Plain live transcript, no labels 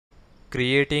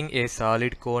Creating a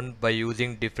solid cone by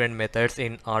using different methods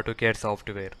in AutoCAD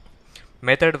software.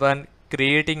 Method 1.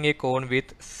 Creating a cone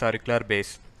with circular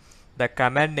base. The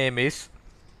command name is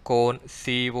cone,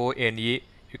 C-O-N-E.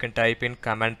 You can type in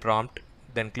command prompt,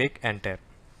 then click enter.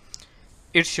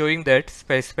 It's showing that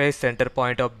specify center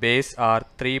point of base are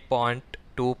 3 point,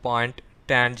 2 point,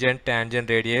 tangent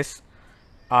radius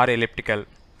are elliptical.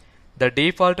 The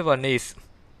default one is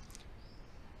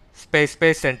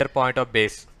specify center point of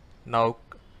base. Now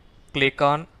click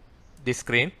on the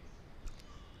screen,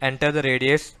 enter the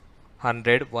radius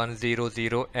 100,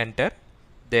 100, enter.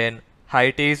 Then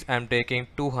height is I'm taking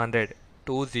 200,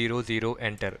 200,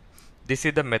 enter. This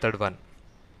is the method 1.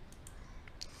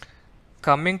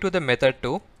 Coming to the method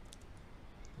 2,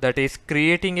 that is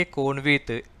creating a cone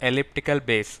with elliptical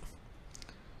base.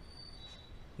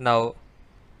 Now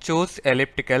choose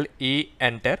elliptical, E,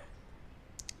 enter.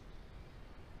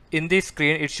 In this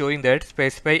screen it's showing that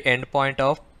specify endpoint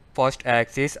of first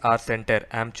axis or center.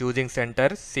 I am choosing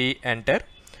center, C, enter.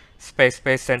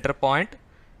 Specify center point,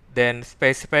 then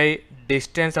specify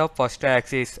distance of first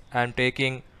axis. I am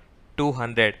taking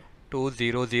 200,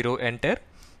 200, enter.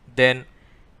 Then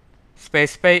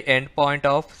specify endpoint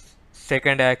of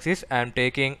second axis. I am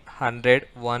taking 100,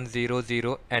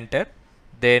 100, enter.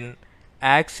 Then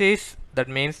axis, that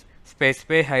means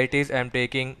specify height is I am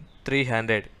taking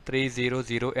 300,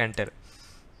 300, enter.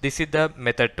 This is the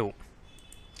method 2.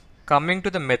 Coming to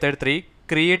the method 3,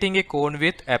 creating a cone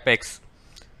with apex.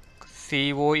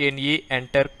 C-O-N-E,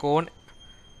 enter cone,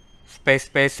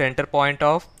 specify center point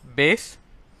of base,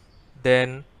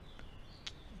 then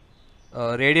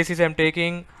radius is I am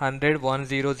taking 100,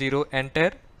 100,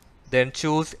 enter. Then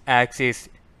choose axis,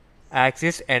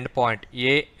 axis endpoint,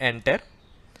 A, enter.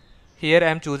 Here I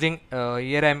am choosing,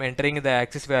 here I am entering the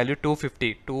axis value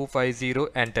 250,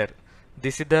 250, enter.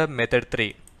 This is the method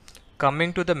 3.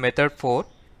 Coming to the method 4,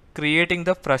 creating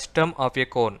the frustum of a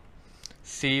cone.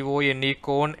 C-O-N-E,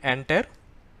 cone, enter.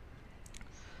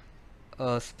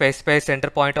 Specify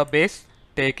center point of base,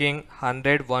 taking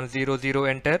 100, 100,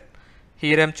 enter.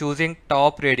 Here I am choosing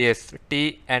top radius,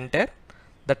 T, enter.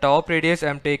 The top radius I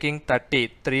am taking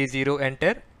 30, 30,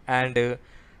 enter. And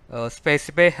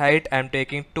specify height I am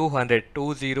taking 200,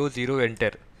 200,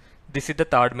 enter. This is the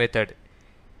third method.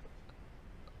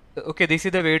 Okay, this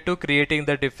is the way to creating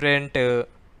the different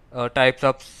types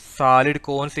of solid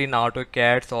cones in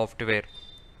AutoCAD software.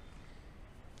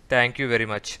 Thank you very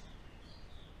much.